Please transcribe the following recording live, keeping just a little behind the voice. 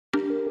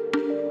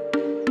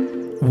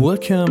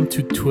Welcome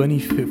to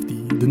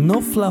 2050, the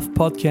No Fluff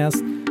podcast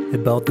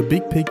about the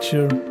big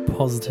picture,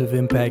 positive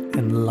impact,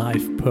 and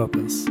life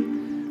purpose.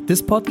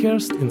 This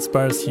podcast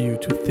inspires you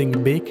to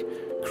think big,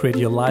 create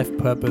your life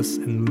purpose,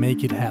 and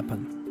make it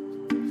happen.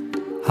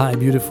 Hi,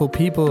 beautiful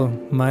people.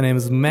 My name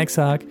is Max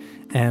Haag,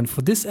 and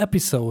for this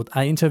episode,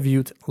 I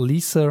interviewed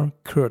Lisa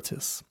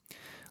Curtis.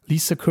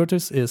 Lisa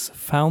Curtis is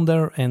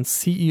founder and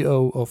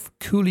CEO of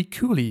Cooley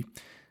Cooley,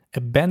 a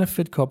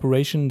benefit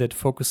corporation that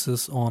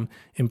focuses on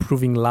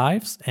improving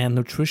lives and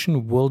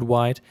nutrition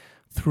worldwide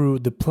through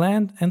the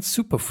plant and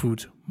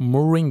superfood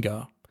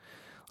Moringa.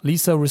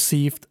 Lisa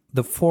received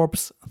the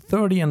Forbes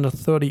 30 Under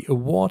 30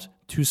 Award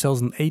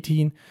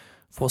 2018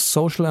 for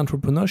social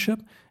entrepreneurship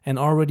and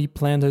already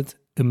planted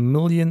 1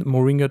 million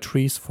Moringa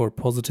trees for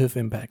positive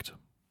impact.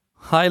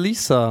 Hi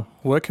Lisa,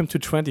 welcome to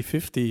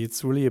 2050.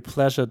 It's really a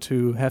pleasure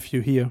to have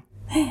you here.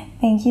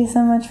 Thank you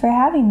so much for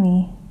having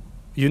me.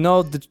 You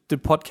know, the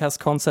podcast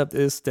concept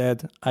is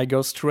that I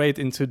go straight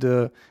into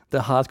the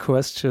hard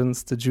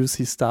questions, the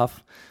juicy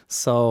stuff.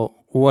 So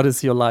what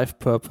is your life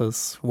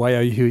purpose? Why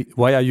are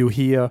you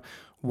here?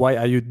 Why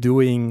are you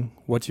doing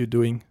what you're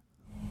doing?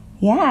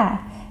 Yeah,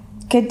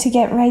 good to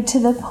get right to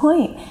the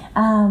point.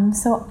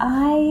 So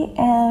I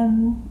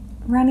am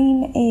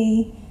running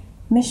a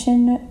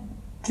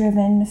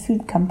mission-driven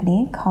food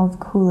company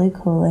called Cooley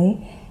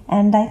Cooley.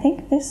 And I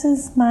think this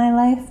is my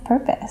life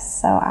purpose.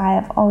 So I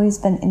have always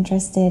been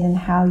interested in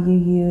how you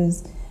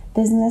use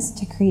business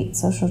to create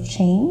social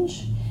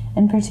change,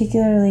 and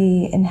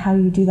particularly in how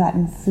you do that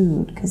in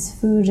food, because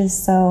food is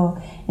so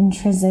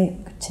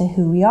intrinsic to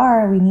who we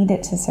are. We need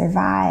it to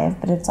survive,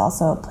 but it's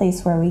also a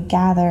place where we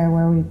gather,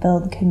 where we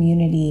build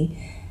community.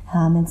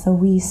 And so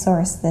we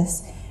source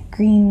this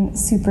green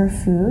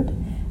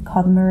superfood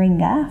called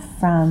Moringa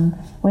from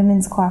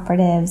women's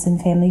cooperatives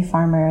and family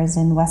farmers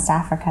in West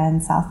Africa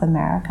and South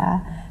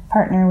America,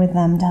 partner with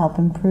them to help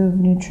improve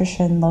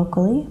nutrition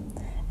locally,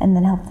 and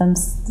then help them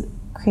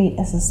create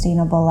a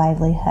sustainable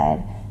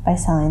livelihood by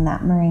selling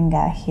that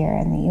Moringa here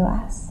in the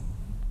US.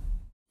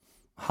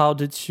 How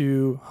did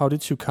you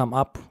come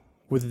up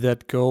with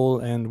that goal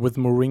and with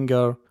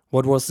Moringa?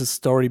 What was the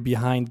story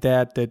behind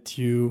that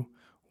you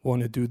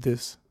want to do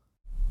this?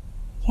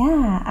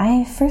 Yeah,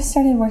 I first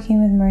started working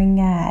with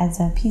Moringa as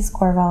a Peace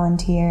Corps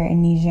volunteer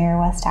in Niger,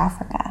 West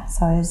Africa.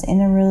 So I was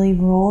in a really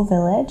rural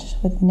village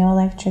with no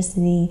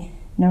electricity,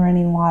 no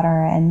running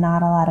water, and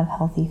not a lot of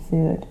healthy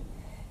food.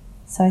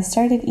 So I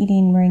started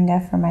eating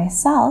Moringa for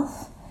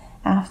myself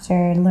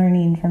after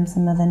learning from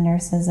some of the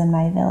nurses in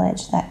my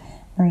village that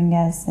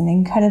Moringa is an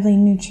incredibly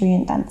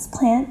nutrient-dense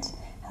plant,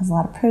 has a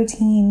lot of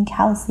protein,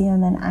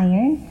 calcium, and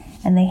iron,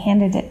 and they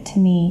handed it to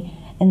me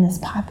in this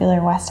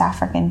popular West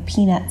African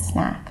peanut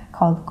snack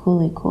called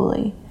Cooley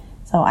Cooley.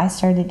 So I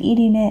started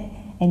eating it,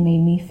 it made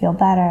me feel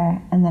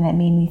better, and then it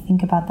made me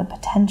think about the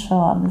potential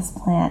of this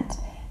plant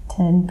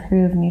to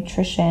improve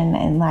nutrition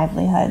and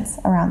livelihoods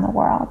around the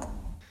world.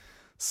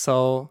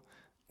 So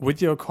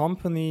with your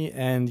company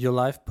and your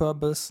life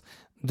purpose,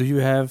 do you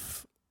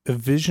have a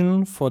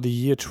vision for the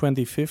year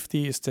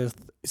 2050? Is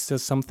there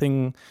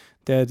something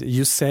that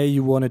you say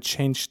you want to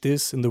change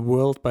this in the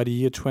world by the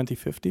year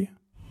 2050?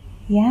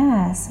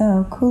 Yeah,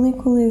 so Cooley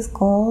Cooley's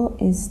goal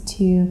is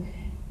to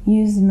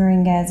use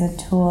Moringa as a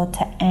tool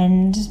to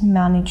end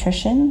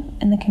malnutrition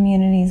in the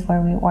communities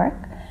where we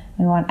work.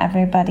 We want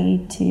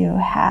everybody to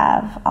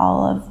have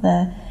all of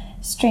the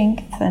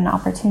strength and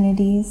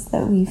opportunities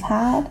that we've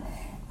had.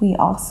 We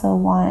also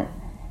want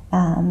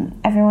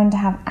everyone to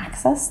have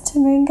access to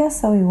Moringa,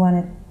 so we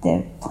wanted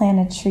to plant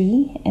a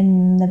tree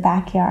in the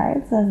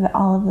backyards of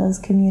all of those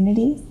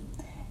communities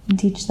and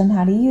teach them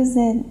how to use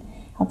it,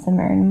 help them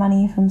earn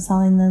money from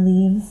selling the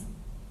leaves.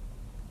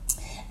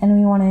 And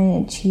we want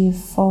to achieve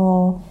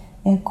full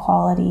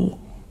equality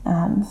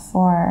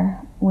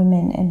for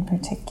women in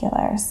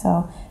particular.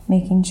 So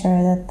making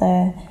sure that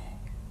the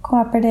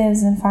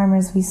cooperatives and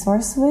farmers we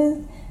source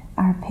with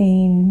are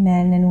paying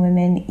men and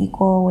women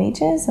equal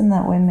wages, and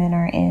that women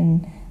are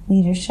in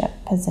leadership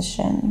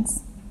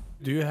positions.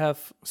 Do you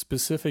have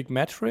specific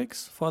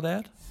metrics for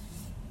that?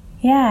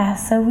 Yeah,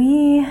 so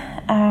we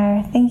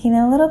are thinking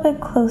a little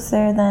bit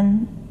closer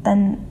than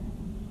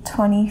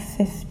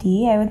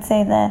 2050. I would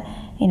say that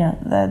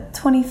the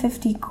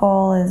 2050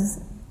 goal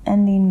is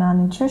ending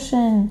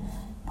malnutrition,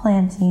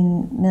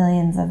 planting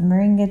millions of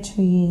Moringa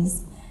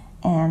trees,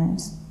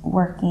 and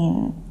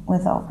working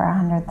with over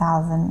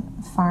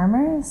 100,000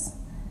 farmers,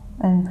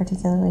 and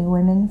particularly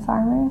women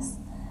farmers.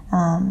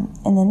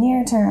 In the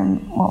near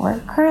term, what we're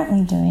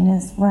currently doing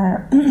is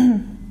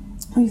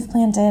we've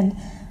planted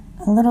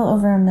a little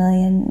over 1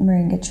 million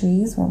Moringa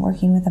trees. We're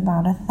working with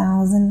about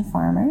 1,000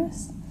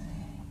 farmers,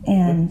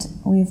 and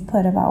we've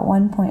put about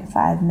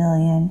 1.5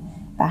 million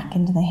back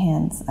into the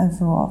hands of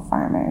rural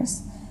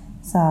farmers.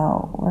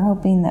 So we're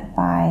hoping that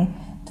by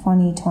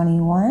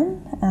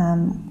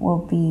 2021,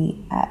 we'll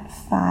be at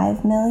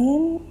 5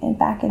 million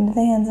back into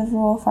the hands of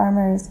rural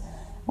farmers.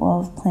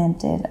 We'll have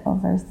planted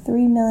over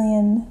 3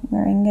 million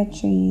Moringa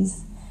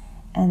trees,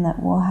 and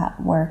that we'll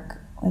work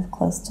with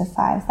close to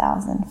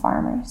 5,000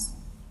 farmers.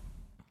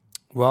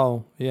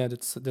 Wow, yeah,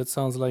 that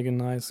sounds like a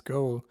nice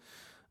goal.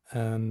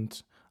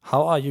 And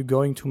how are you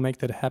going to make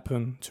that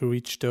happen to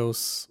reach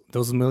those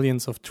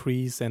millions of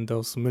trees and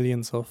those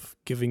millions of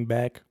giving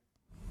back?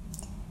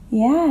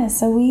 Yeah,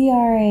 so we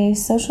are a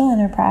social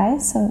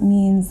enterprise, so it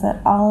means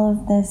that all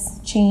of this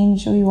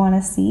change we want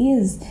to see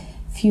is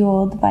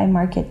fueled by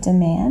market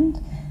demand.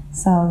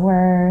 So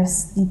we're,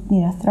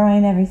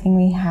 throwing everything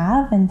we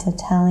have into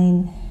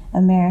telling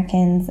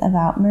Americans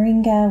about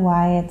Moringa,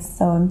 why it's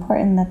so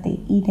important that they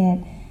eat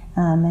it,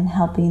 and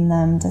helping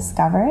them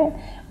discover it.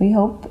 We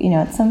hope,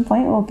 at some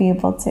point we'll be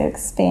able to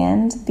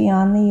expand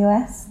beyond the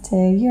U.S. to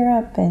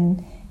Europe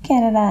and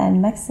Canada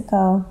and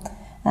Mexico.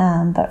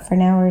 But for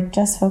now, we're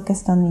just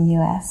focused on the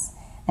U.S.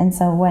 And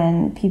so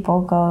when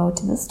people go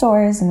to the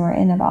stores, and we're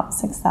in about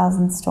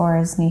 6,000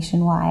 stores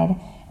nationwide,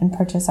 and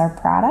purchase our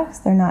products,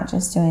 they're not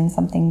just doing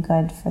something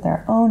good for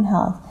their own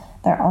health,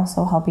 they're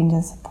also helping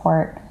to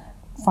support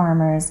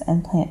farmers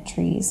and plant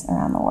trees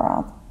around the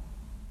world.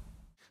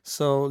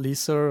 So,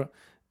 Lisa,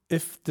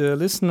 if the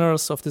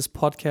listeners of this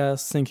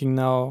podcast thinking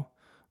now,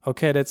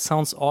 okay, that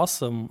sounds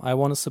awesome, I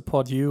want to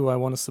support you, I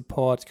want to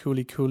support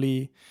Kuli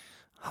Kuli,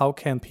 how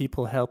can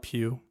people help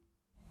you?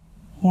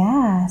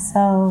 Yeah,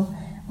 so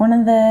one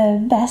of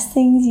the best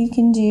things you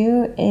can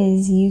do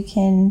is you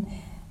can,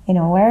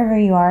 wherever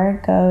you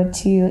are, go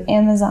to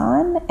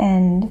Amazon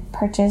and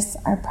purchase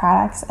our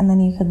products, and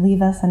then you could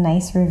leave us a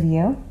nice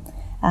review.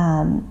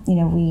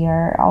 We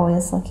are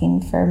always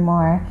looking for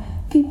more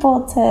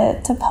people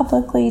to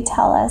publicly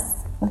tell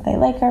us that they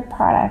like our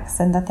products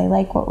and that they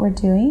like what we're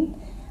doing.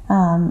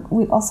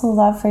 We'd also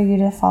love for you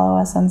to follow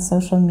us on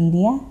social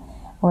media.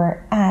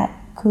 We're at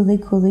Kuli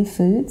Kuli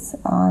Foods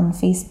on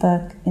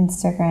Facebook,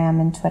 Instagram,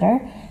 and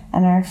Twitter.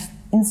 And our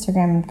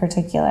Instagram in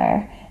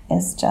particular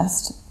is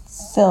just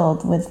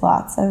filled with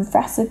lots of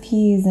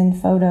recipes and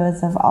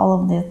photos of all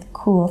of the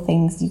cool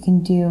things you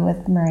can do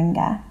with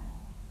Moringa.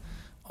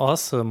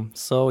 Awesome.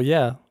 So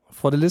yeah,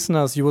 for the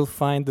listeners, you will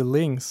find the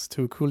links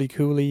to Kuli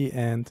Kuli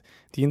and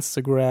the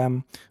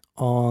Instagram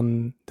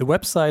on the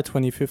website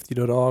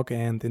 2050.org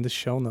and in the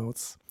show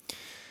notes.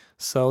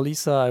 So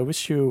Lisa, I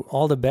wish you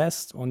all the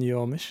best on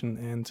your mission,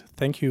 and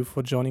thank you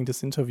for joining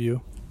this interview.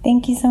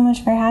 Thank you so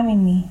much for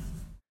having me.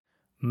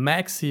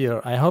 Max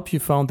here. I hope you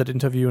found that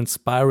interview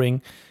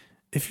inspiring.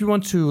 If you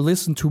want to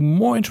listen to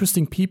more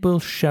interesting people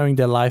sharing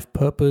their life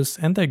purpose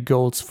and their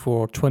goals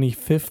for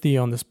 2050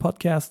 on this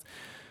podcast,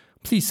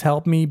 please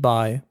help me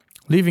by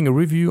leaving a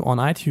review on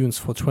iTunes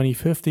for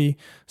 2050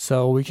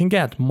 so we can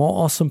get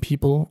more awesome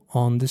people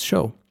on this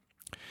show.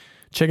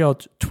 Check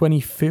out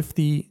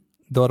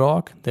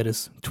 2050.org, that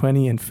is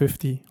 20 and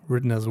 50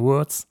 written as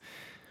words,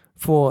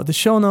 for the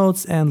show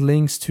notes and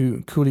links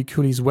to Kuli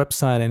Kuli's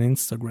website and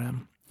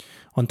Instagram.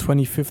 On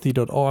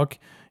 2050.org,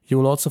 you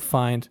will also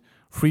find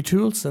free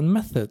tools and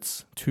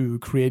methods to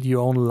create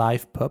your own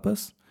life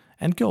purpose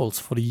and goals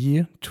for the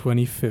year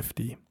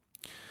 2050.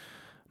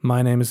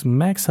 My name is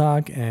Max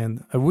Haag,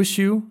 and I wish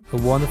you a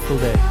wonderful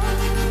day.